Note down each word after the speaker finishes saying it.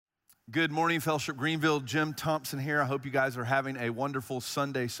Good morning, Fellowship Greenville. Jim Thompson here. I hope you guys are having a wonderful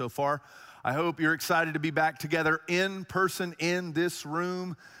Sunday so far. I hope you're excited to be back together in person in this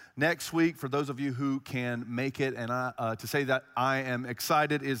room next week. For those of you who can make it, and to say that I am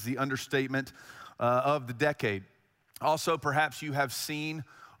excited is the understatement of the decade. Also, perhaps you have seen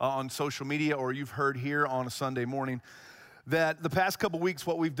on social media or you've heard here on a Sunday morning that the past couple weeks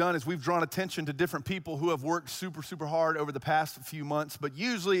what we've done is we've drawn attention to different people who have worked super hard over the past few months, but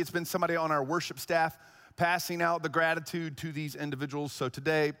usually it's been somebody on our worship staff passing out the gratitude to these individuals. So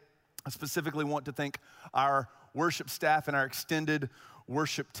today, I specifically want to thank our worship staff and our extended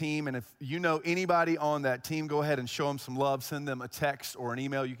worship team. And if you know anybody on that team, go ahead and show them some love. Send them a text or an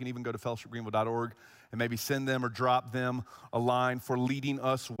email. You can even go to fellowshipgreenville.org and maybe send them or drop them a line for leading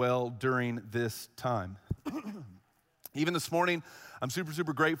us well during this time. Even this morning, I'm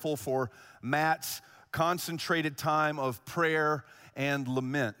super grateful for Matt's concentrated time of prayer and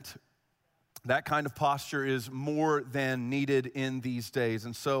lament. That kind of posture is more than needed in these days.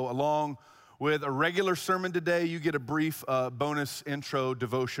 And so along with a regular sermon today, you get a brief bonus intro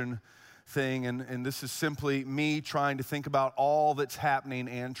devotion thing. And this is simply me trying to think about all that's happening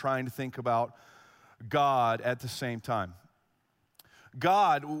and trying to think about God at the same time.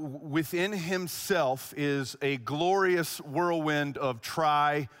 God within himself is a glorious whirlwind of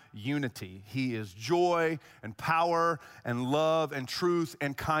tri-unity. He is joy and power and love and truth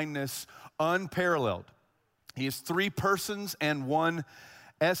and kindness unparalleled. He is three persons and one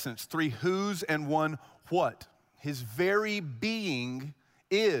essence, three who's and one what. His very being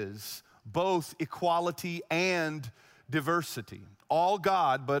is both equality and diversity. All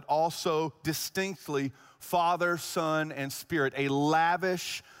God, but also distinctly Father, Son, and Spirit, a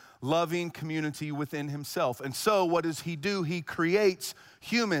lavish, loving community within himself. And so what does he do? He creates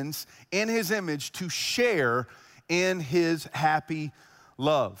humans in his image to share in his happy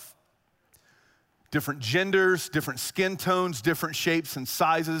love. Different genders, different skin tones, different shapes and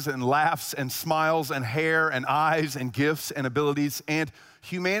sizes and laughs and smiles and hair and eyes and gifts and abilities. And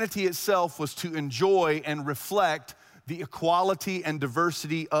humanity itself was to enjoy and reflect the equality and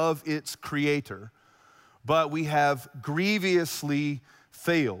diversity of its creator. But we have grievously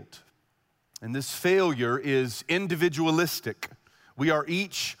failed. And this failure is individualistic. We are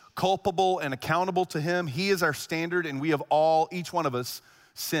each culpable and accountable to him. He is our standard, and we have all, each one of us,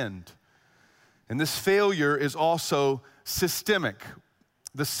 sinned. And this failure is also systemic.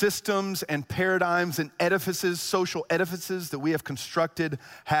 The systems and paradigms and edifices, social edifices that we have constructed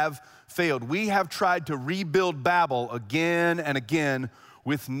have failed. We have tried to rebuild Babel again and again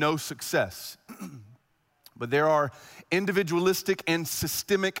with no success. But there are individualistic and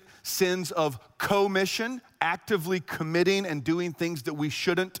systemic sins of commission, actively committing and doing things that we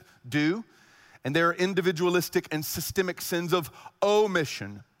shouldn't do. And there are individualistic and systemic sins of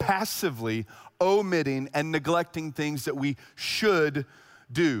omission, passively omitting and neglecting things that we should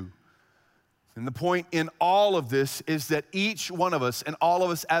do. And the point in all of this is that each one of us and all of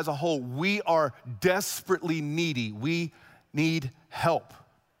us as a whole, we are desperately needy. We need help.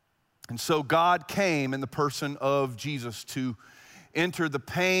 And so God came in the person of Jesus to enter the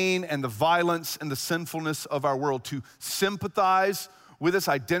pain and the violence and the sinfulness of our world, to sympathize with us,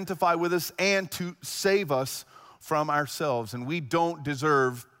 identify with us, and to save us from ourselves. And we don't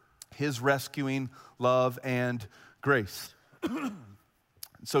deserve his rescuing love and grace.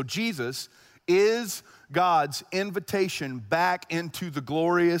 So Jesus is God's invitation back into the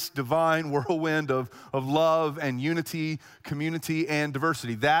glorious divine whirlwind of love and unity, community, and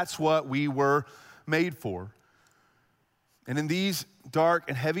diversity. That's what we were made for. And in these dark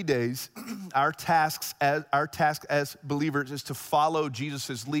and heavy days, our task as believers is to follow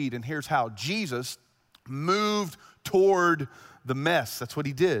Jesus' lead. And here's how. Jesus moved toward the mess. That's what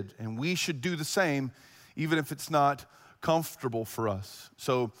he did. And we should do the same, even if it's not comfortable for us.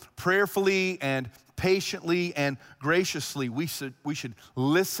 So prayerfully and patiently and graciously, we should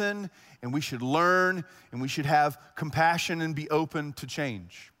listen and we should learn and we should have compassion and be open to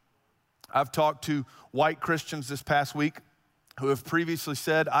change. I've talked to white Christians this past week who have previously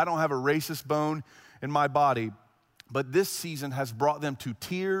said, I don't have a racist bone in my body, but this season has brought them to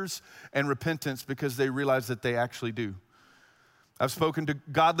tears and repentance because they realize that they actually do. I've spoken to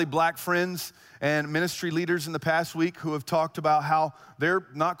godly black friends and ministry leaders in the past week who have talked about how they're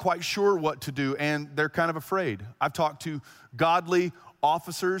not quite sure what to do and they're kind of afraid. I've talked to godly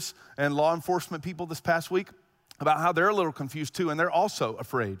officers and law enforcement people this past week about how they're a little confused too and they're also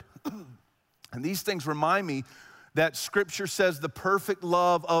afraid. And these things remind me that Scripture says the perfect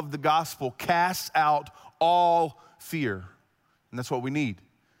love of the gospel casts out all fear. And that's what we need.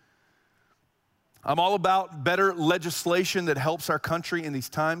 I'm all about better legislation that helps our country in these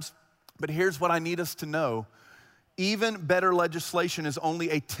times. But here's what I need us to know. Even better legislation is only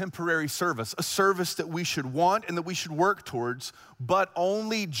a temporary service, a service that we should want and that we should work towards, but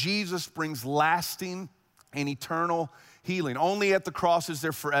only Jesus brings lasting and eternal healing. Only at the cross is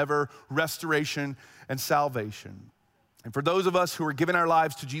there forever restoration and salvation. And for those of us who are giving our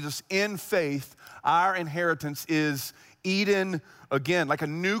lives to Jesus in faith, our inheritance is Eden again, like a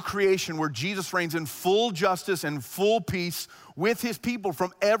new creation where Jesus reigns in full justice and full peace with his people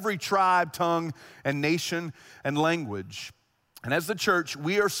from every tribe, tongue, and nation and language. And as the church,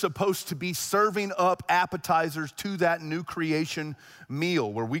 we are supposed to be serving up appetizers to that new creation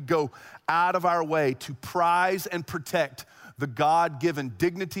meal where we go out of our way to prize and protect the God-given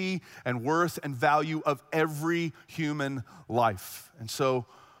dignity and worth and value of every human life. And so,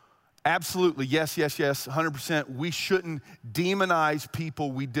 absolutely, yes, 100%, we shouldn't demonize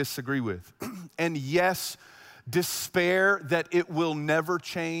people we disagree with. And yes, despair that it will never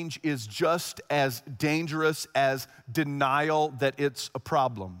change is just as dangerous as denial that it's a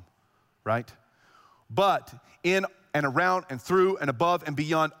problem, right? But in and around and through and above and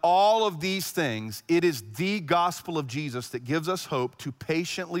beyond all of these things, it is the gospel of Jesus that gives us hope to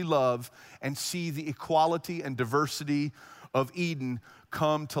patiently love and see the equality and diversity of Eden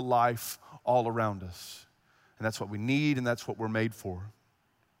come to life all around us. And that's what we need and that's what we're made for.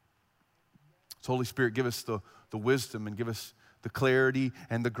 So Holy Spirit, give us the wisdom and give us the clarity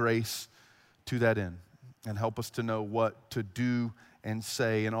and the grace to that end. And help us to know what to do and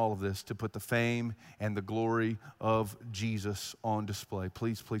say in all of this to put the fame and the glory of Jesus on display.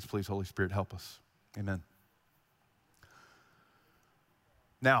 Please, please, please, Holy Spirit, help us. Amen.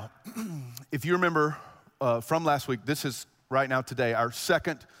 Now, if you remember from last week, this is right now today our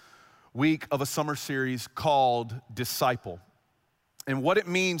second week of a summer series called Disciple. And what it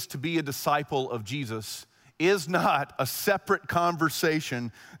means to be a disciple of Jesus is not a separate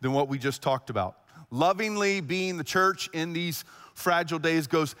conversation than what we just talked about. Lovingly being the church in these fragile days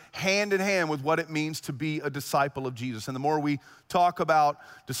goes hand in hand with what it means to be a disciple of Jesus. And the more we talk about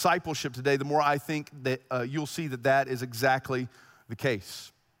discipleship today, the more I think that you'll see that that is exactly the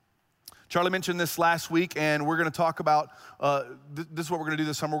case. Charlie mentioned this last week, and we're going to talk about, this is what we're going to do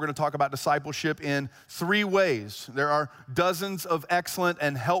this summer. We're going to talk about discipleship in 3 ways. There are dozens of excellent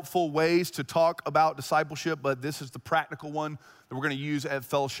and helpful ways to talk about discipleship, but this is the practical one that we're going to use at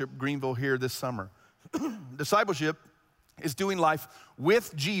Fellowship Greenville here this summer. Discipleship is doing life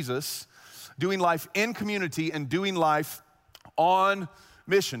with Jesus, doing life in community, and doing life on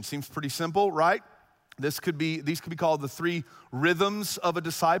mission. Seems pretty simple, right? These could be called the 3 rhythms of a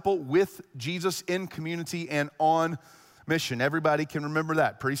disciple: with Jesus, in community, and on mission. Everybody can remember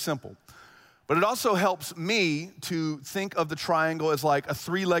that, pretty simple. But it also helps me to think of the triangle as like a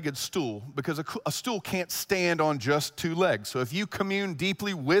 3-legged stool, because a stool can't stand on just 2 legs. So if you commune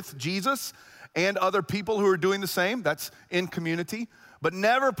deeply with Jesus and other people who are doing the same, that's in community, but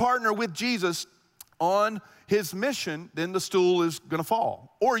never partner with Jesus on his mission, then the stool is gonna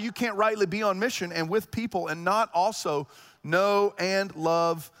fall. Or you can't rightly be on mission and with people and not also know and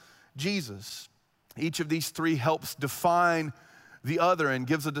love Jesus. Each of these 3 helps define the other and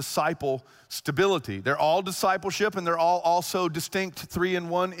gives a disciple stability. They're all discipleship and they're all also distinct 3 in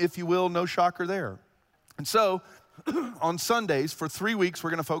 1, if you will, no shocker there. And so on Sundays for 3 weeks,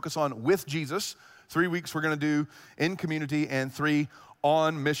 we're gonna focus on with Jesus. 3 weeks we're gonna do in community, and 3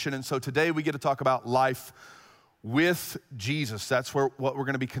 on mission. And so today we get to talk about life with Jesus. That's what we're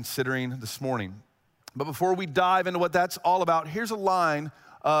gonna be considering this morning. But before we dive into what that's all about, here's a line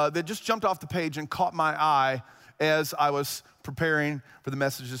that just jumped off the page and caught my eye as I was preparing for the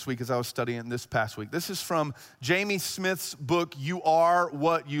message this week, as I was studying this past week. This is from Jamie Smith's book, You Are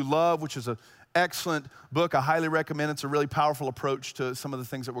What You Love, which is an excellent book. I highly recommend it. It's a really powerful approach to some of the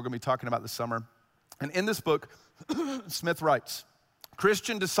things that we're gonna be talking about this summer. And in this book, Smith writes,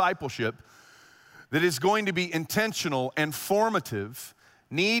 Christian discipleship that is going to be intentional and formative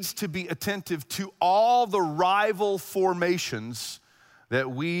needs to be attentive to all the rival formations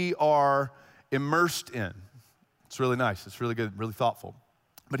that we are immersed in. It's really nice, it's really good, really thoughtful.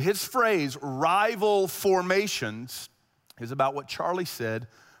 But his phrase, rival formations, is about what Charlie said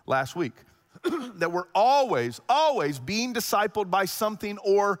last week, that we're always being discipled by something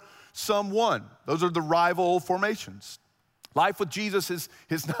or someone. Those are the rival formations. Life with Jesus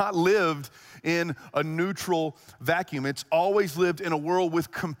is not lived in a neutral vacuum. It's always lived in a world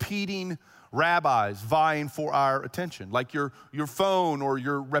with competing rabbis vying for our attention, like your phone or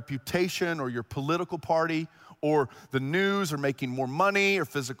your reputation or your political party or the news or making more money or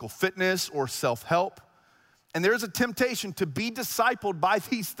physical fitness or self-help. And there's a temptation to be discipled by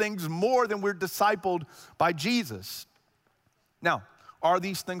these things more than we're discipled by Jesus. Now, are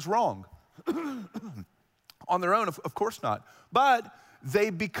these things wrong? On their own, of course not. But they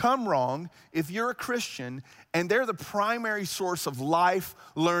become wrong if you're a Christian and they're the primary source of life,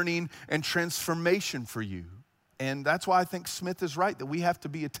 learning, and transformation for you. And that's why I think Smith is right, that we have to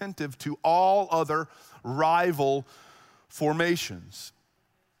be attentive to all other rival formations.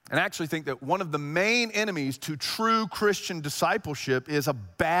 And I actually think that one of the main enemies to true Christian discipleship is a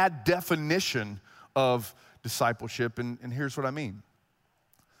bad definition of discipleship, and here's what I mean.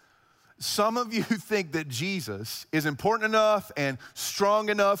 Some of you think that Jesus is important enough and strong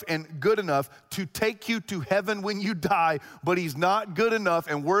enough and good enough to take you to heaven when you die, but he's not good enough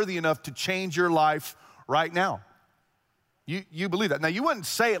and worthy enough to change your life right now. You believe that. Now, you wouldn't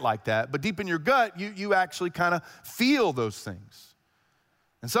say it like that, but deep in your gut, you actually kind of feel those things.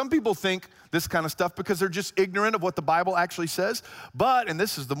 And some people think this kind of stuff because they're just ignorant of what the Bible actually says. But, and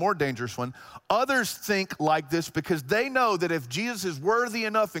this is the more dangerous one, others think like this because they know that if Jesus is worthy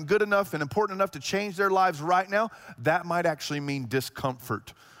enough and good enough and important enough to change their lives right now, that might actually mean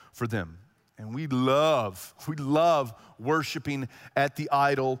discomfort for them. And we love worshiping at the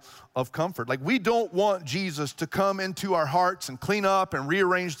idol of comfort. Like, we don't want Jesus to come into our hearts and clean up and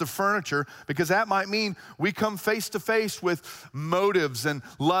rearrange the furniture, because that might mean we come face to face with motives and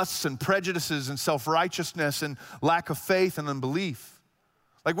lusts and prejudices and self-righteousness and lack of faith and unbelief.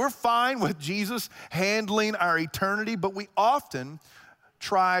 Like, we're fine with Jesus handling our eternity, but we often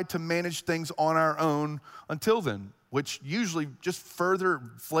try to manage things on our own until then, which usually just further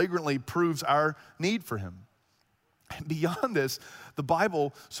flagrantly proves our need for him. And beyond this, the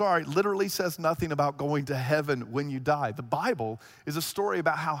Bible, literally says nothing about going to heaven when you die. The Bible is a story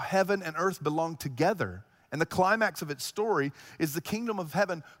about how heaven and earth belong together. And the climax of its story is the kingdom of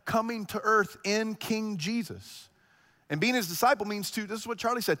heaven coming to earth in King Jesus. And being his disciple means to, this is what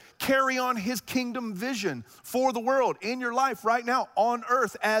Charlie said, carry on his kingdom vision for the world in your life right now on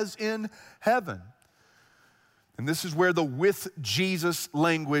earth as in heaven. And this is where the with Jesus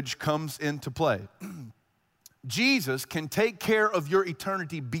language comes into play. Jesus can take care of your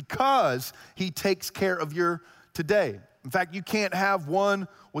eternity because he takes care of your today. In fact, you can't have one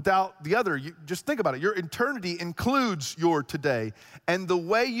without the other. Just think about it. Your eternity includes your today. And the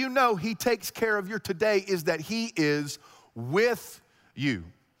way you know he takes care of your today is that he is with you.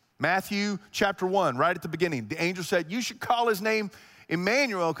 Matthew chapter 1, right at the beginning, the angel said, you should call his name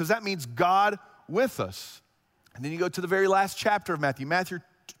Emmanuel, because that means God with us. And then you go to the very last chapter of Matthew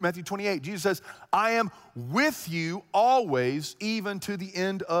 28, Jesus says, I am with you always, even to the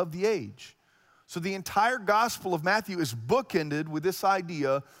end of the age. So the entire gospel of Matthew is bookended with this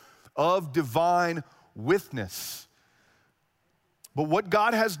idea of divine witness. But what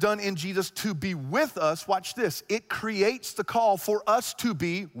God has done in Jesus to be with us, watch this, it creates the call for us to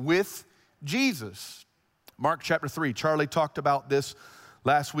be with Jesus. Mark chapter 3, Charlie talked about this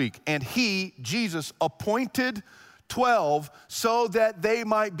last week. And he, Jesus, appointed 12 so that they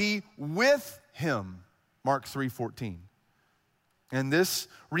might be with him. Mark 3:14. And this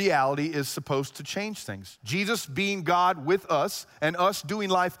reality is supposed to change things. Jesus being God with us and us doing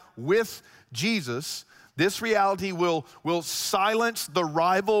life with Jesus, this reality will silence the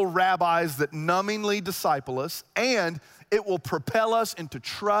rival rabbis that numbingly disciple us, and it will propel us into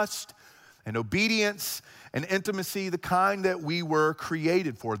trust and obedience and intimacy, the kind that we were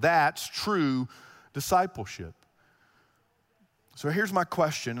created for. That's true discipleship. So here's my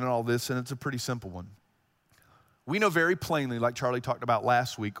question in all this, and it's a pretty simple one. We know very plainly, like Charlie talked about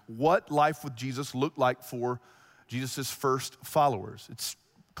last week, what life with Jesus looked like for Jesus' first followers. It's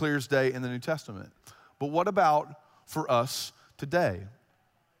clear as day in the New Testament. But what about for us today?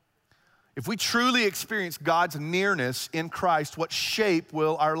 If we truly experience God's nearness in Christ, what shape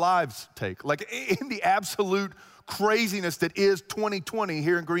will our lives take? Like, in the absolute craziness that is 2020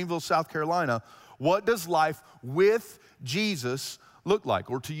 here in Greenville, South Carolina, what does life with Jesus look like?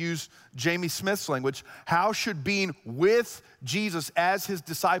 Or to use Jamie Smith's language, how should being with Jesus as his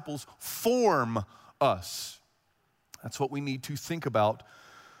disciples form us? That's what we need to think about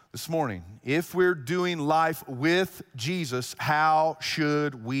this morning. If we're doing life with Jesus, how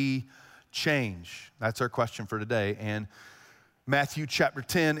should we change? That's our question for today. And Matthew chapter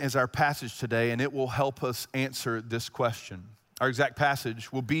 10 is our passage today, and it will help us answer this question. Our exact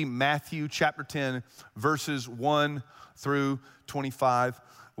passage will be Matthew chapter 10, verses 1 through 25.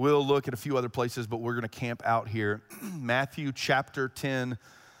 We'll look at a few other places, but we're going to camp out here. Matthew chapter 10,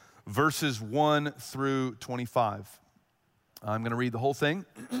 verses 1 through 25. I'm going to read the whole thing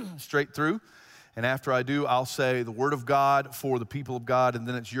straight through. And after I do, I'll say the word of God for the people of God, and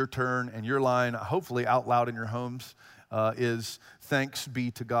then it's your turn, and your line, hopefully out loud in your homes, is thanks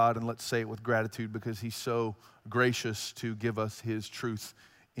be to God, and let's say it with gratitude because he's so gracious to give us his truth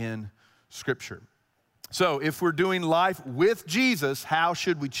in Scripture. So if we're doing life with Jesus, how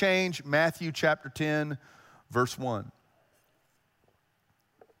should we change? Matthew chapter 10, verse 1.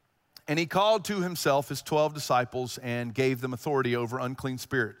 And he called to himself his 12 disciples and gave them authority over unclean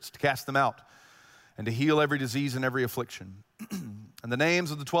spirits to cast them out and to heal every disease and every affliction. And the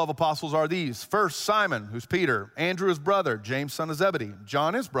names of the 12 apostles are these. First, Simon, who's Peter, Andrew his brother, James son of Zebedee,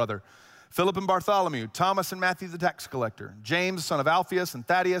 John his brother, Philip and Bartholomew, Thomas and Matthew the tax collector, James son of Alphaeus and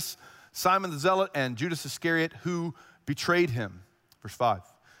Thaddeus, Simon the zealot, and Judas Iscariot, who betrayed him. Verse 5.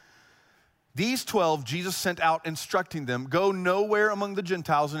 These 12 Jesus sent out instructing them, go nowhere among the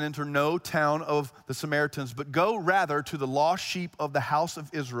Gentiles and enter no town of the Samaritans, but go rather to the lost sheep of the house of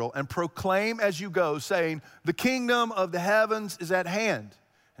Israel and proclaim as you go, saying, the kingdom of the heavens is at hand.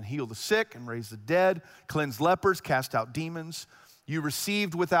 And heal the sick and raise the dead, cleanse lepers, cast out demons. You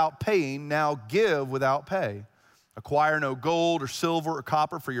received without paying, now give without pay. Acquire no gold or silver or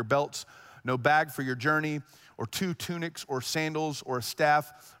copper for your belts, no bag for your journey, or 2 tunics or sandals or a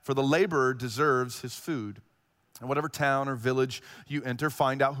staff, for the laborer deserves his food. And whatever town or village you enter,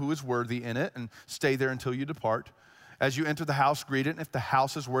 find out who is worthy in it and stay there until you depart. As you enter the house, greet it. And if the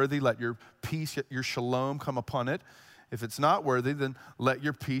house is worthy, let your peace, your shalom come upon it. If it's not worthy, then let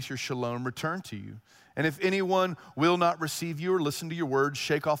your peace, your shalom return to you. And if anyone will not receive you or listen to your words,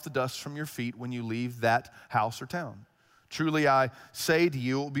 shake off the dust from your feet when you leave that house or town. Truly I say to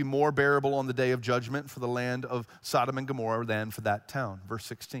you, it will be more bearable on the day of judgment for the land of Sodom and Gomorrah than for that town. Verse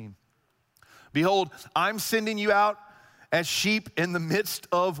 16. Behold, I'm sending you out as sheep in the midst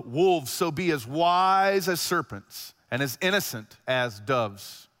of wolves, so be as wise as serpents and as innocent as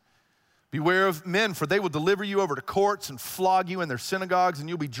doves. Beware of men, for they will deliver you over to courts and flog you in their synagogues, and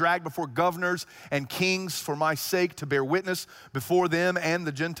you'll be dragged before governors and kings for my sake to bear witness before them and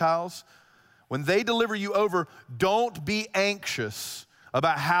the Gentiles. When they deliver you over, don't be anxious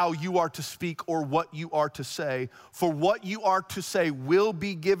about how you are to speak or what you are to say. For what you are to say will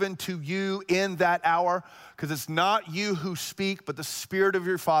be given to you in that hour, because it's not you who speak, but the Spirit of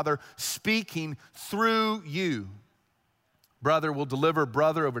your Father speaking through you. Brother will deliver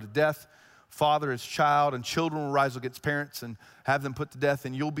brother over to death, father his child, and children will rise against parents and have them put to death,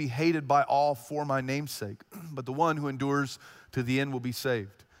 and you'll be hated by all for my name's sake. But the one who endures to the end will be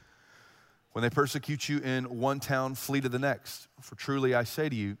saved. When they persecute you in one town, flee to the next. For truly I say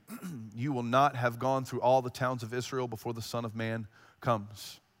to you, you will not have gone through all the towns of Israel before the Son of Man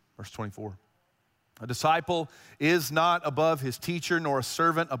comes. Verse 24. A disciple is not above his teacher, nor a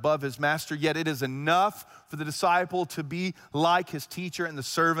servant above his master, yet it is enough for the disciple to be like his teacher and the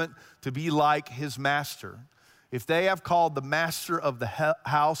servant to be like his master. If they have called the master of the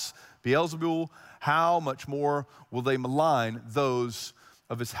house Beelzebul, how much more will they malign those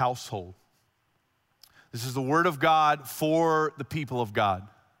of his household? This is the word of God for the people of God.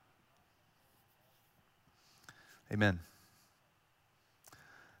 Amen.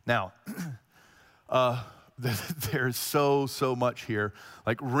 Now, there's so much here.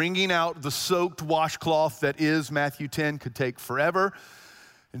 Like wringing out the soaked washcloth that is Matthew 10 could take forever.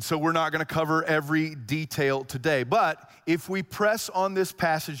 And so we're not going to cover every detail today. But if we press on this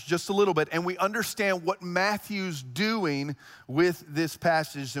passage just a little bit and we understand what Matthew's doing with this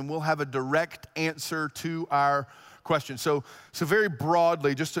passage, then we'll have a direct answer to our question. So very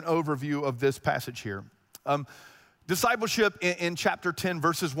broadly, just an overview of this passage here. Discipleship in chapter 10,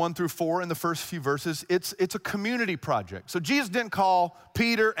 verses 1 through 4, in the first few verses, it's a community project. So Jesus didn't call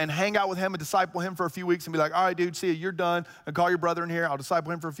Peter and hang out with him and disciple him for a few weeks and be like, all right, dude, see you, you're done. And call your brother in here, I'll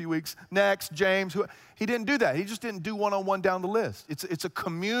disciple him for a few weeks. Next, James. He didn't do that. He just didn't do one-on-one down the list. It's a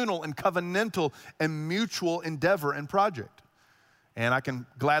communal and covenantal and mutual endeavor and project. And I can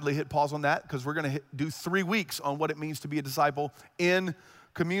gladly hit pause on that because we're going to do 3 weeks on what it means to be a disciple in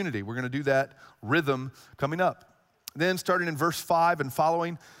community. We're going to do that rhythm coming up. Then starting in verse 5 and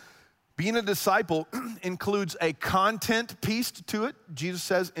following, being a disciple includes a content piece to it. Jesus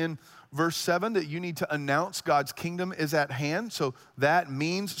says in verse 7 that you need to announce God's kingdom is at hand. So that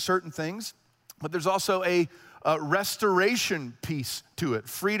means certain things. But there's also a restoration piece to it.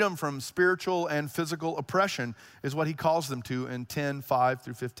 Freedom from spiritual and physical oppression is what he calls them to in 10, 5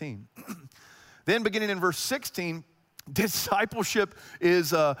 through 15. Then beginning in verse 16, discipleship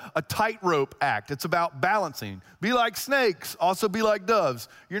is a tightrope act. It's about balancing. Be like snakes, also be like doves.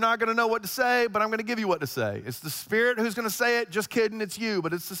 You're not going to know what to say, but I'm going to give you what to say. It's the Spirit who's going to say it. Just kidding, it's you,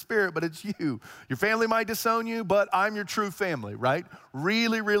 but it's the Spirit, but it's you. Your family might disown you, but I'm your true family, right?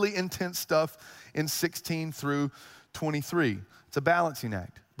 Really, really intense stuff in 16 through 23. It's a balancing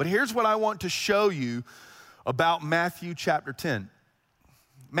act. But here's what I want to show you about Matthew chapter 10.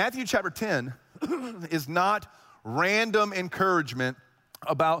 Matthew chapter 10 is not random encouragement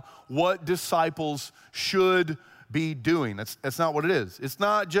about what disciples should be doing. That's not what it is. It's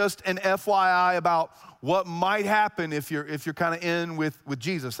not just an FYI about what might happen if you're kind of in with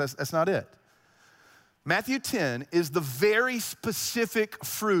Jesus. That's not it. Matthew 10 is the very specific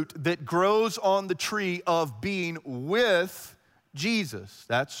fruit that grows on the tree of being with Jesus.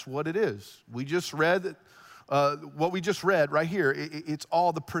 That's what it is. We just read what we just read right here. It's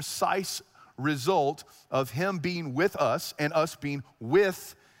all the precise result of him being with us and us being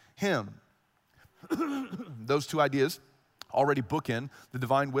with him. Those two ideas already bookend the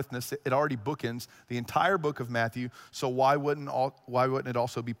divine witness. It already bookends the entire book of Matthew. So why wouldn't it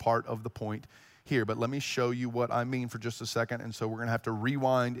also be part of the point here? But let me show you what I mean for just a second. And so we're going to have to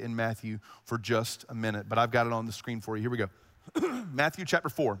rewind in Matthew for just a minute. But I've got it on the screen for you. Here we go. Matthew chapter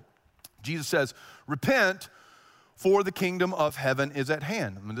 4. Jesus says, repent, for the kingdom of heaven is at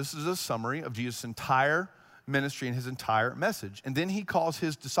hand. I mean, this is a summary of Jesus' entire ministry and his entire message. And then he calls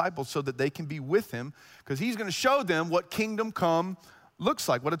his disciples so that they can be with him, because he's going to show them what kingdom come looks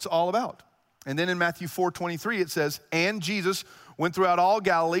like, what it's all about. And then in Matthew 4:23, it says, and Jesus went throughout all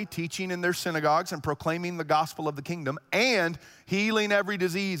Galilee, teaching in their synagogues and proclaiming the gospel of the kingdom and healing every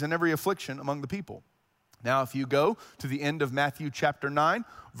disease and every affliction among the people. Now, if you go to the end of Matthew chapter 9,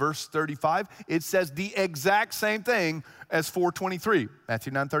 verse 35, it says the exact same thing as 4:23.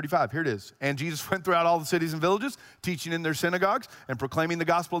 Matthew 9:35, here it is. And Jesus went throughout all the cities and villages, teaching in their synagogues and proclaiming the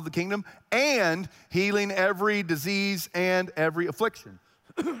gospel of the kingdom and healing every disease and every affliction.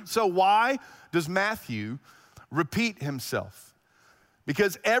 So why does Matthew repeat himself?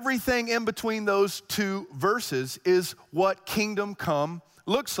 Because everything in between those two verses is what kingdom come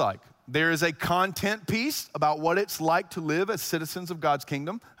looks like. There is a content piece about what it's like to live as citizens of God's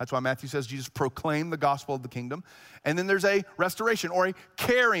kingdom. That's why Matthew says Jesus proclaimed the gospel of the kingdom. And then there's a restoration or a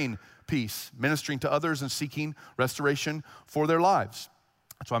caring piece, ministering to others and seeking restoration for their lives.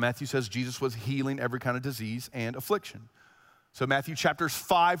 That's why Matthew says Jesus was healing every kind of disease and affliction. So Matthew chapters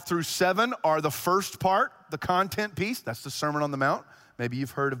 5 through 7 are the first part, the content piece. That's the Sermon on the Mount. Maybe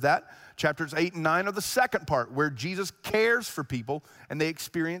you've heard of that. Chapters 8 and 9 are the second part, where Jesus cares for people and they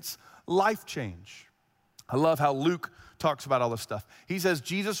experience life change. I love how Luke talks about all this stuff. He says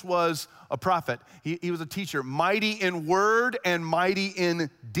Jesus was a prophet. He was a teacher, mighty in word and mighty in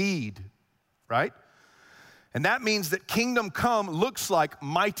deed, right? And that means that kingdom come looks like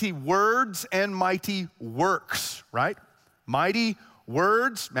mighty words and mighty works, right? Mighty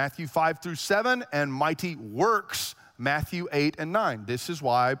words, Matthew 5 through 7, and mighty works, Matthew 8 and 9. This is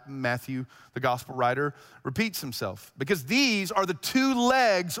why Matthew, the gospel writer, repeats himself. Because these are the two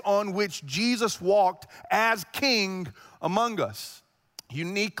legs on which Jesus walked as king among us,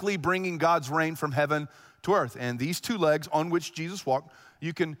 uniquely bringing God's reign from heaven to earth. And these two legs on which Jesus walked,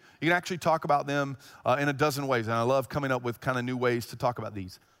 you can actually talk about them in a dozen ways. And I love coming up with kind of new ways to talk about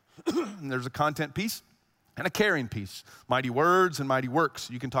these. There's a content piece and a caring piece. Mighty words and mighty works.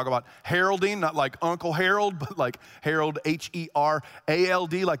 You can talk about heralding, not like Uncle Harold, but like herald,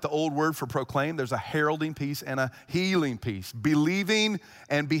 H-E-R-A-L-D, like the old word for proclaim. There's a heralding piece and a healing piece. Believing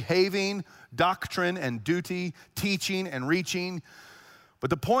and behaving, doctrine and duty, teaching and reaching. But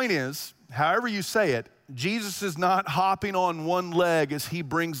the point is, however you say it, Jesus is not hopping on one leg as he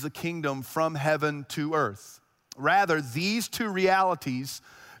brings the kingdom from heaven to earth. Rather, these two realities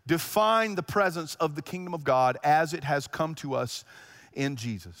define the presence of the kingdom of God as it has come to us in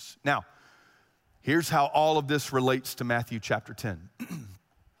Jesus. Now, here's how all of this relates to Matthew chapter 10.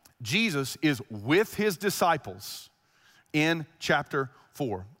 Jesus is with his disciples in chapter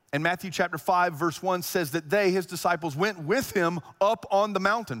 4. And Matthew chapter 5 verse 1 says that they, his disciples, went with him up on the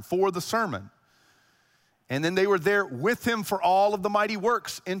mountain for the sermon. And then they were there with him for all of the mighty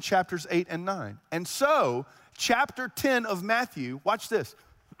works in chapters 8 and 9. And so, chapter 10 of Matthew, watch this.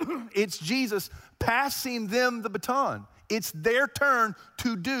 It's Jesus passing them the baton. It's their turn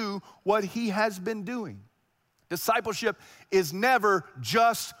to do what he has been doing. Discipleship is never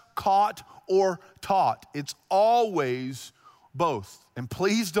just caught or taught. It's always both. And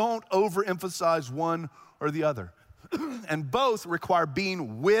please don't overemphasize one or the other. And both require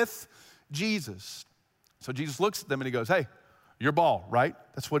being with Jesus. So Jesus looks at them and he goes, hey, your ball, right?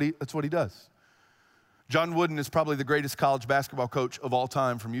 That's what he does. John Wooden is probably the greatest college basketball coach of all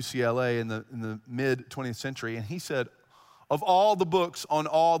time from UCLA in the mid-20th century. And he said, of all the books on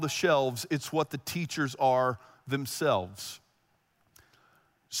all the shelves, it's what the teachers are themselves.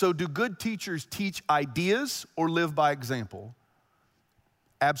 So do good teachers teach ideas or live by example?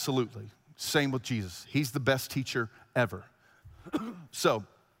 Absolutely. Same with Jesus. He's the best teacher ever. So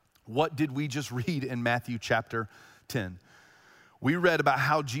what did we just read in Matthew chapter 10? we read about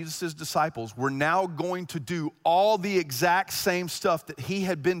how Jesus' disciples were now going to do all the exact same stuff that he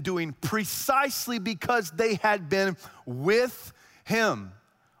had been doing precisely because they had been with him.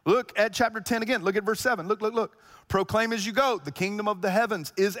 Look at chapter 10 again. Look at verse 7. Look. Proclaim as you go, the kingdom of the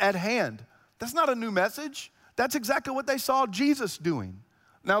heavens is at hand. That's not a new message. That's exactly what they saw Jesus doing.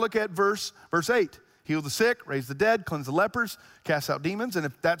 Now look at verse 8. Heal the sick, raise the dead, cleanse the lepers, cast out demons. And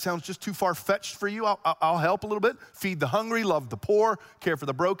if that sounds just too far-fetched for you, I'll help a little bit. Feed the hungry, love the poor, care for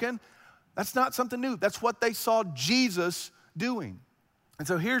the broken. That's not something new. That's what they saw Jesus doing. And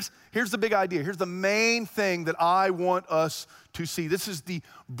so here's the big idea. Here's the main thing that I want us to see. This is the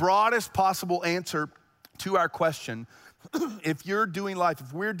broadest possible answer to our question. If we're doing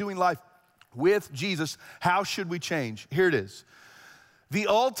life with Jesus, how should we change? Here it is. The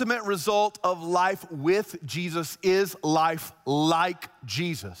ultimate result of life with Jesus is life like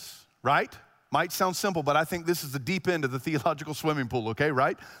Jesus, right? Might sound simple, but I think this is the deep end of the theological swimming pool, okay,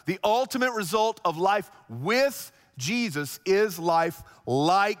 right? The ultimate result of life with Jesus is life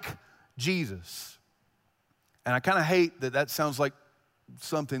like Jesus. And I kind of hate that sounds like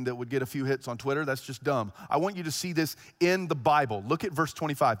something that would get a few hits on Twitter. That's just dumb. I want you to see this in the Bible. Look at verse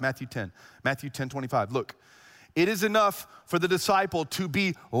 25, Matthew 10:25. Look. It is enough for the disciple to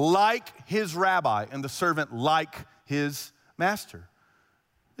be like his rabbi and the servant like his master.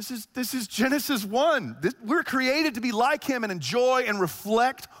 This is Genesis 1. We're created to be like him and enjoy and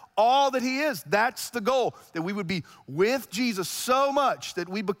reflect all that he is. That's the goal, that we would be with Jesus so much that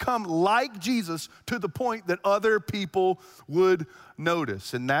we become like Jesus to the point that other people would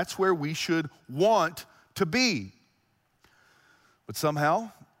notice. And that's where we should want to be. But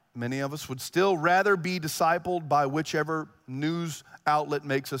somehow, many of us would still rather be discipled by whichever news outlet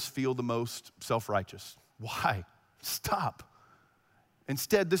makes us feel the most self-righteous. Why? Stop.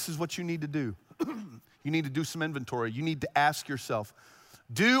 Instead, this is what you need to do. You need to do some inventory. You need to ask yourself,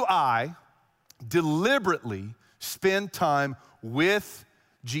 do I deliberately spend time with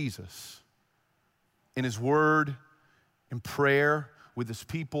Jesus in his word, in prayer, with his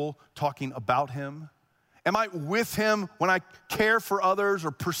people, talking about him? Am I with him when I care for others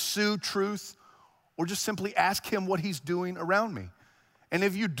or pursue truth, or just simply ask him what he's doing around me? And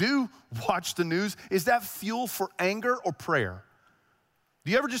if you do watch the news, is that fuel for anger or prayer?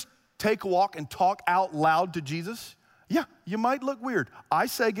 Do you ever just take a walk and talk out loud to Jesus? Yeah, you might look weird. I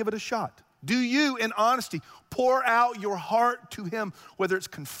say give it a shot. Do you, in honesty, pour out your heart to him, whether it's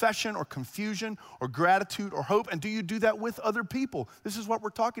confession or confusion or gratitude or hope? And do you do that with other people? This is what we're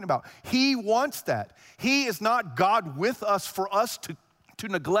talking about. He wants that. He is not God with us for us to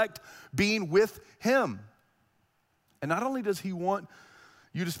neglect being with him. And not only does he want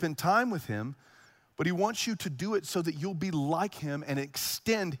you to spend time with him, but he wants you to do it so that you'll be like him and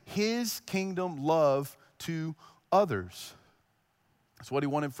extend his kingdom love to others. That's what he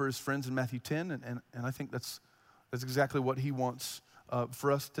wanted for his friends in Matthew 10, and I think that's exactly what he wants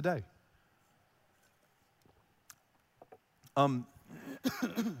for us today. In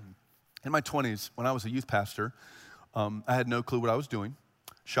my 20s, when I was a youth pastor, I had no clue what I was doing.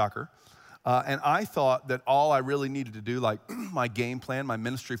 Shocker. And I thought that all I really needed to do, like my game plan, my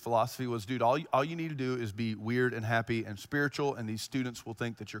ministry philosophy was, dude, all you need to do is be weird and happy and spiritual, and these students will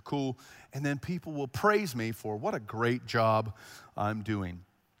think that you're cool, and then people will praise me for what a great job I'm doing.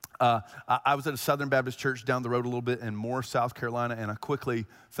 I was at a Southern Baptist church down the road a little bit in Moore, South Carolina, and I quickly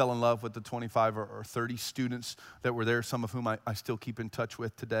fell in love with the 25 or 30 students that were there, some of whom I still keep in touch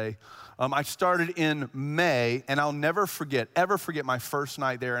with today. I started in May, and I'll never forget my first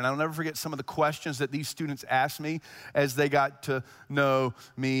night there, and I'll never forget some of the questions that these students asked me as they got to know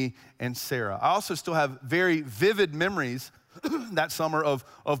me and Sarah. I also still have very vivid memories that summer of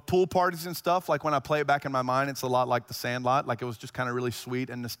pool parties and stuff. Like when I play it back in my mind, it's a lot like The Sandlot. Like it was just kind of really sweet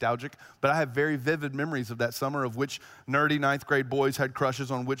and nostalgic. But I have very vivid memories of that summer of which nerdy ninth grade boys had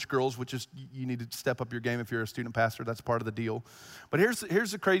crushes on which girls, which is, you need to step up your game if you're a student pastor. That's part of the deal. But here's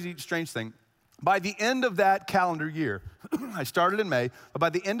the crazy, strange thing. By the end of that calendar year, I started in May, but by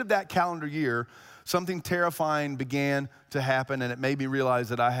the end of that calendar year, something terrifying began to happen, and it made me realize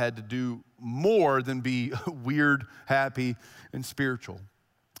that I had to do more than be weird, happy, and spiritual.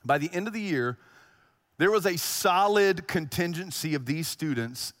 By the end of the year, there was a solid contingency of these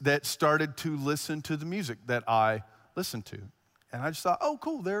students that started to listen to the music that I listened to. And I just thought, oh,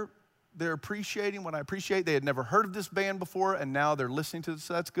 cool, they're appreciating what I appreciate. They had never heard of this band before, and now they're listening to this,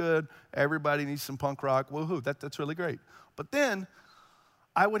 so that's good. Everybody needs some punk rock. Woohoo, that's really great. But then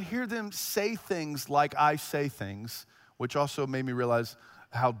I would hear them say things like I say things, which also made me realize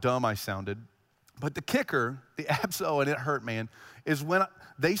how dumb I sounded. But the kicker, the absolute, and it hurt, man, is when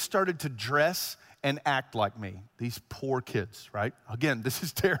they started to dress and act like me. These poor kids, right? Again, this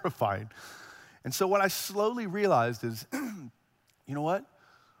is terrifying. And so what I slowly realized is, you know what?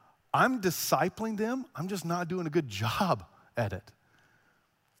 I'm discipling them. I'm just not doing a good job at it.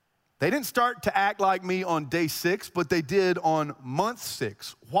 They didn't start to act like me on day 6, but they did on month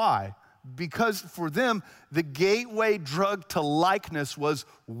 6. Why? Because for them, the gateway drug to likeness was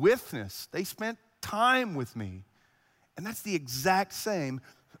witness. They spent time with me. And that's the exact same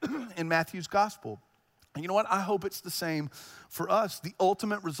in Matthew's gospel. And you know what? I hope it's the same for us. The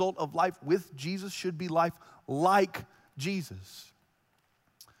ultimate result of life with Jesus should be life like Jesus.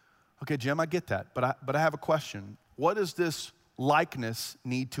 Okay, Jim, I get that, but I have a question. What does this likeness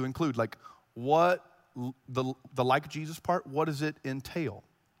need to include? Like, what, the like Jesus part, what does it entail?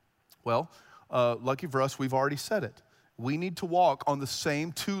 Well, lucky for us, we've already said it. We need to walk on the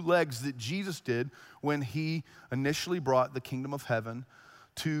same 2 legs that Jesus did when he initially brought the kingdom of heaven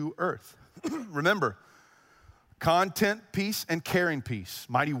to earth. Remember, content piece and caring piece,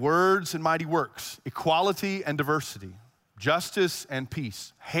 mighty words and mighty works, equality and diversity, justice and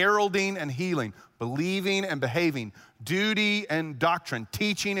peace, heralding and healing, believing and behaving, duty and doctrine,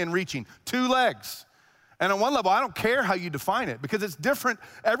 teaching and reaching. 2 legs. And on one level, I don't care how you define it because it's different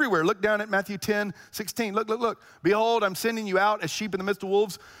everywhere. Look down at Matthew 10:16. Look. Behold, I'm sending you out as sheep in the midst of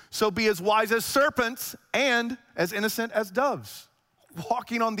wolves. So be as wise as serpents and as innocent as doves.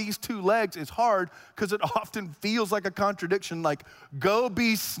 Walking on these 2 legs is hard because it often feels like a contradiction, like go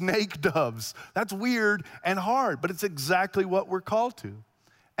be snake doves. That's weird and hard, but it's exactly what we're called to.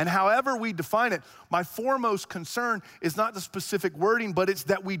 And however we define it, my foremost concern is not the specific wording, but it's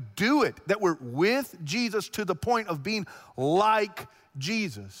that we do it, that we're with Jesus to the point of being like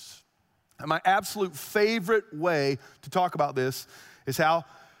Jesus. And my absolute favorite way to talk about this is how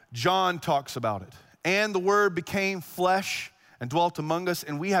John talks about it. And the Word became flesh and dwelt among us,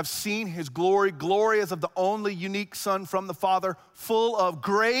 and we have seen his glory, glory as of the only unique Son from the Father, full of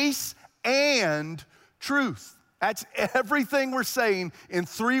grace and truth. That's everything we're saying in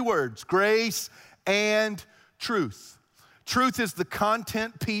 3 words, grace and truth. Truth is the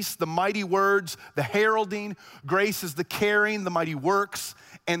content piece, the mighty words, the heralding. Grace is the caring, the mighty works,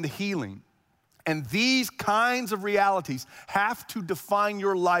 and the healing. And these kinds of realities have to define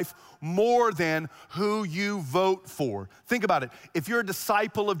your life more than who you vote for. Think about it. If you're a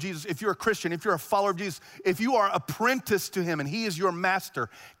disciple of Jesus, if you're a Christian, if you're a follower of Jesus, if you are apprenticed to him and he is your master,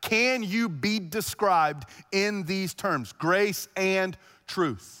 can you be described in these terms, grace and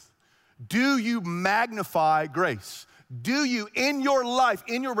truth? Do you magnify grace? Do you, in your life,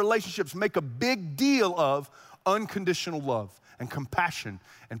 in your relationships, make a big deal of unconditional love and compassion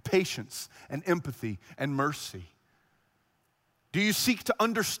and patience and empathy and mercy? Do you seek to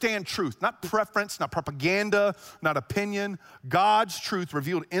understand truth? Not preference, not propaganda, not opinion. God's truth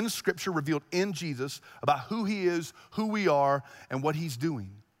revealed in Scripture, revealed in Jesus about who he is, who we are, and what he's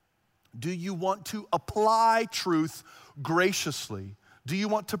doing. Do you want to apply truth graciously? Do you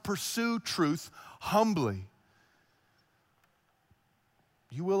want to pursue truth humbly?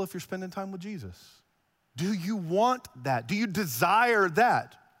 You will if you're spending time with Jesus. Do you want that? Do you desire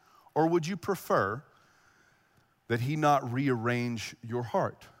that? Or would you prefer that he not rearrange your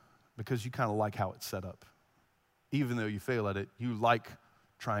heart because you kind of like how it's set up? Even though you fail at it, you like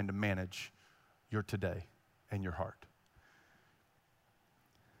trying to manage your today and your heart.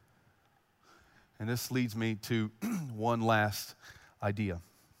 And this leads me to one last idea.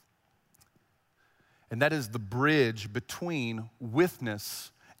 And that is the bridge between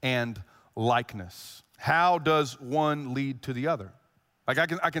witness and likeness. How does one lead to the other? Like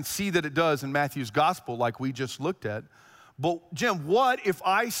I can see that it does in Matthew's gospel like we just looked at. But Jim, what if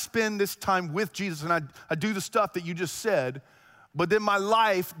I spend this time with Jesus and I do the stuff that you just said, but then my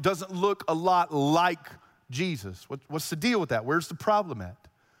life doesn't look a lot like Jesus? What's the deal with that? Where's the problem at?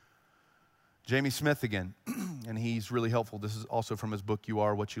 Jamie Smith again, and he's really helpful. This is also from his book, You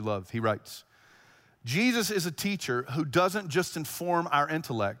Are What You Love. He writes, Jesus is a teacher who doesn't just inform our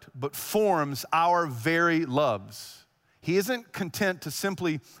intellect, but forms our very loves. He isn't content to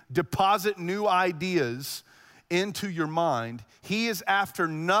simply deposit new ideas into your mind. He is after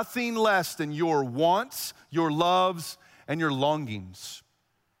nothing less than your wants, your loves, and your longings.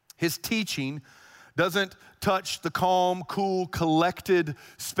 His teaching doesn't touch the calm, cool, collected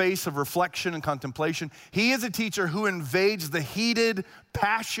space of reflection and contemplation. He is a teacher who invades the heated,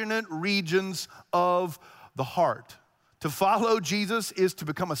 passionate regions of the heart. To follow Jesus is to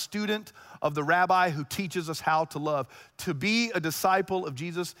become a student of the rabbi who teaches us how to love. To be a disciple of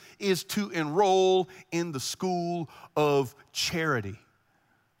Jesus is to enroll in the school of charity.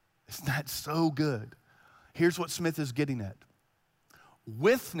 Isn't that so good? Here's what Smith is getting at.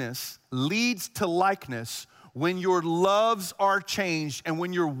 Witness leads to likeness when your loves are changed and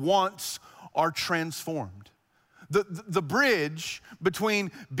when your wants are transformed. The bridge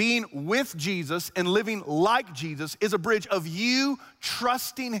between being with Jesus and living like Jesus is a bridge of you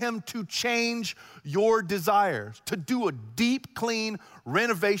trusting him to change your desires, to do a deep, clean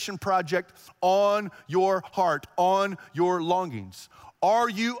renovation project on your heart, on your longings. Are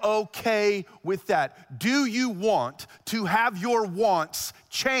you okay with that? Do you want to have your wants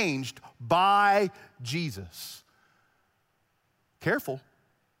changed by Jesus? Careful.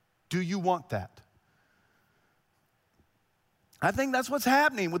 Do you want that? I think that's what's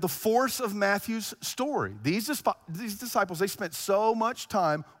happening with the force of Matthew's story. These disciples, they spent so much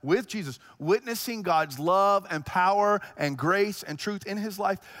time with Jesus, witnessing God's love and power and grace and truth in his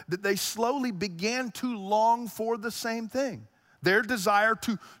life, that they slowly began to long for the same thing. Their desire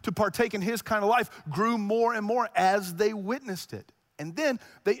to partake in his kind of life grew more and more as they witnessed it. And then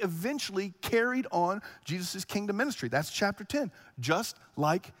they eventually carried on Jesus' kingdom ministry. That's chapter 10, just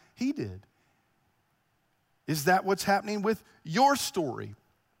like he did. Is that what's happening with your story?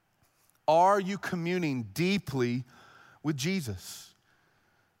 Are you communing deeply with Jesus?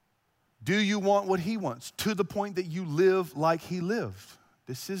 Do you want what he wants to the point that you live like he lived?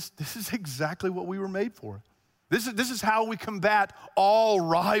 This is exactly what we were made for. This is how we combat all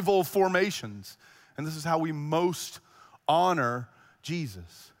rival formations. And this is how we most honor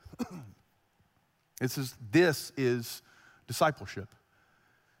Jesus. This is discipleship.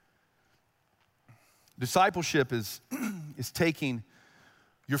 Discipleship is taking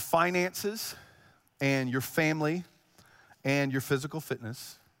your finances and your family and your physical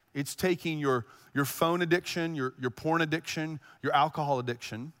fitness. It's taking your phone addiction, your porn addiction, your alcohol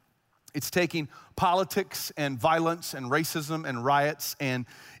addiction. It's taking politics and violence and racism and riots and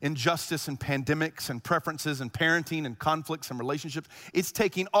injustice and pandemics and preferences and parenting and conflicts and relationships. It's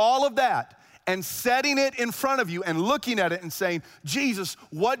taking all of that and setting it in front of you and looking at it and saying, Jesus,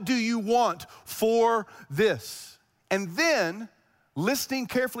 what do you want for this? And then listening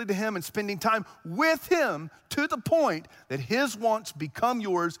carefully to him and spending time with him to the point that his wants become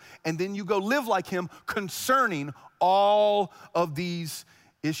yours, and then you go live like him concerning all of these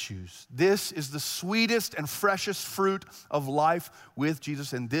issues. This is the sweetest and freshest fruit of life with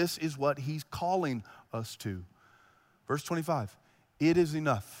Jesus, and this is what he's calling us to. Verse 25, it is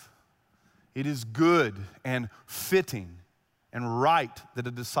enough. It is good and fitting and right that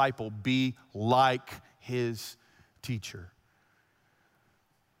a disciple be like his teacher.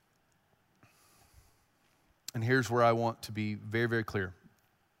 And here's where I want to be very, very clear.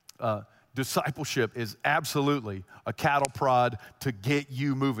 Discipleship is absolutely a cattle prod to get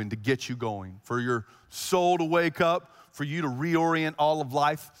you moving, to get you going, for your soul to wake up, for you to reorient all of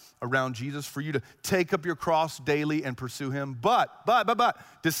life around Jesus, for you to take up your cross daily and pursue him. But,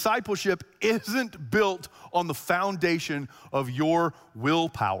 discipleship isn't built on the foundation of your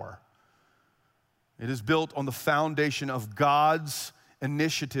willpower. It is built on the foundation of God's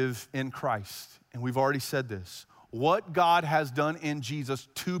initiative in Christ. And we've already said this. What God has done in Jesus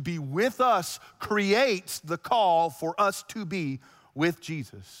to be with us creates the call for us to be with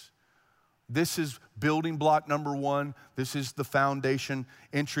Jesus. This is building block number one. This is the foundation,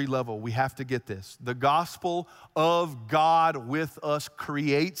 entry level. We have to get this. The gospel of God with us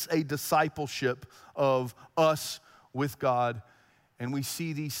creates a discipleship of us with God. And we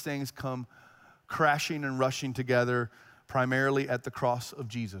see these things come crashing and rushing together primarily at the cross of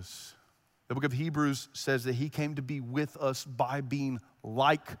Jesus. The book of Hebrews says that he came to be with us by being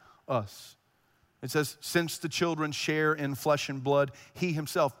like us. It says, since the children share in flesh and blood, he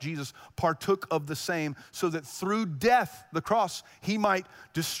himself, Jesus, partook of the same, so that through death, the cross, he might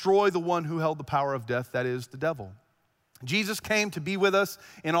destroy the one who held the power of death, that is, the devil. Jesus came to be with us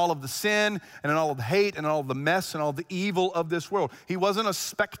in all of the sin and in all of the hate and all of the mess and all the evil of this world. He wasn't a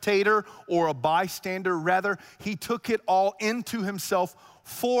spectator or a bystander. Rather, he took it all into himself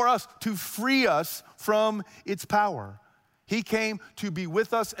for us, to free us from its power. He came to be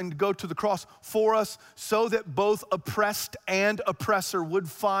with us and go to the cross for us so that both oppressed and oppressor would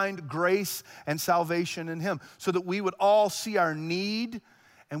find grace and salvation in him, so that we would all see our need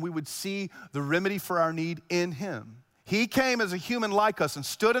and we would see the remedy for our need in him. He came as a human like us and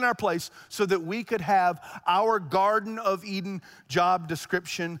stood in our place so that we could have our Garden of Eden job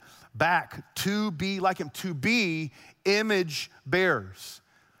description back, to be like him, to be image bearers.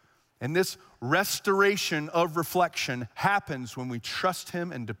 And this restoration of reflection happens when we trust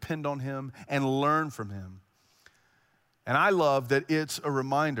him and depend on him and learn from him. And I love that it's a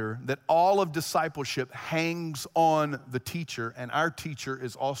reminder that all of discipleship hangs on the teacher, and our teacher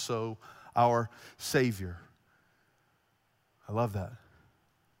is also our Savior. I love that.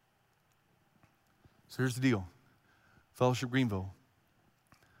 So here's the deal. Fellowship Greenville,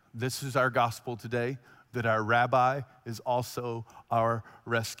 this is our gospel today, that our rabbi is also our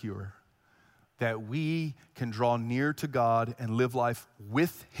rescuer. That we can draw near to God and live life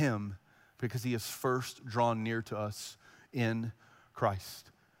with him because he has first drawn near to us in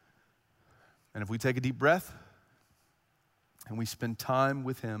Christ. And if we take a deep breath and we spend time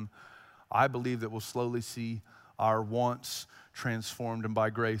with him, I believe that we'll slowly see our wants transformed, and by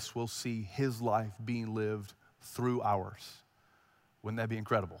grace, we'll see his life being lived through ours. Wouldn't that be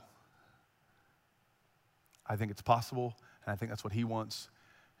incredible? I think it's possible, and I think that's what he wants.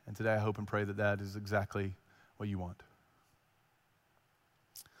 And today I hope and pray that that is exactly what you want.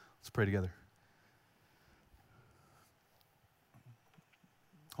 Let's pray together.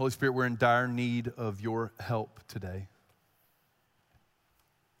 Holy Spirit, we're in dire need of your help today.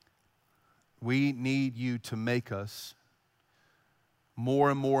 We need you to make us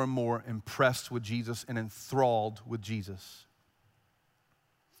more and more and more impressed with Jesus and enthralled with Jesus.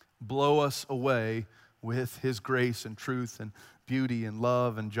 Blow us away with his grace and truth and beauty and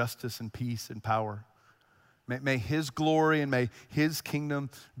love and justice and peace and power. May his glory and may his kingdom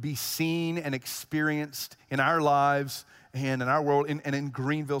be seen and experienced in our lives and in our world and in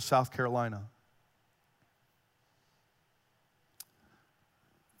Greenville, South Carolina.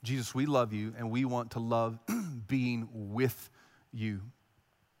 Jesus, we love you and we want to love being with you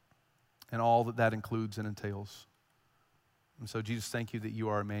and all that that includes and entails. And so, Jesus, thank you that you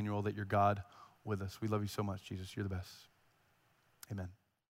are Emmanuel, that you're God with us. We love you so much, Jesus. You're the best. Amen.